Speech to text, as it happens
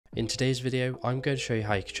In today's video, I'm going to show you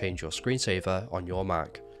how you can change your screensaver on your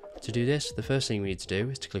Mac. To do this, the first thing we need to do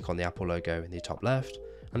is to click on the Apple logo in the top left,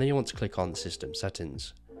 and then you want to click on System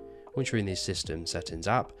Settings. Once you're in the System Settings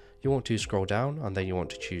app, you want to scroll down and then you want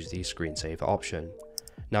to choose the screensaver option.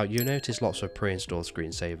 Now you'll notice lots of pre-installed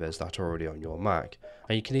screensavers that are already on your Mac,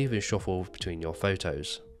 and you can even shuffle between your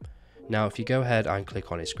photos. Now if you go ahead and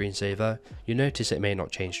click on a screensaver, you notice it may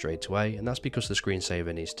not change straight away, and that's because the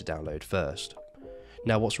screensaver needs to download first.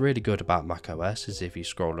 Now what's really good about macOS is if you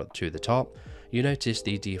scroll up to the top, you notice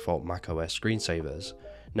the default macOS screensavers.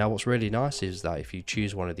 Now what's really nice is that if you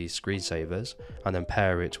choose one of these screensavers and then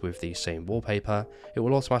pair it with the same wallpaper, it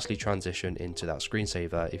will automatically transition into that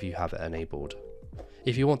screensaver if you have it enabled.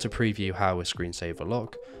 If you want to preview how a screensaver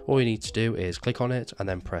look, all you need to do is click on it and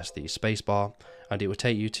then press the spacebar, and it will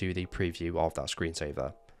take you to the preview of that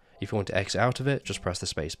screensaver. If you want to exit out of it, just press the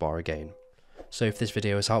spacebar again. So if this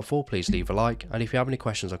video is helpful, please leave a like, and if you have any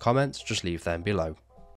questions or comments, just leave them below.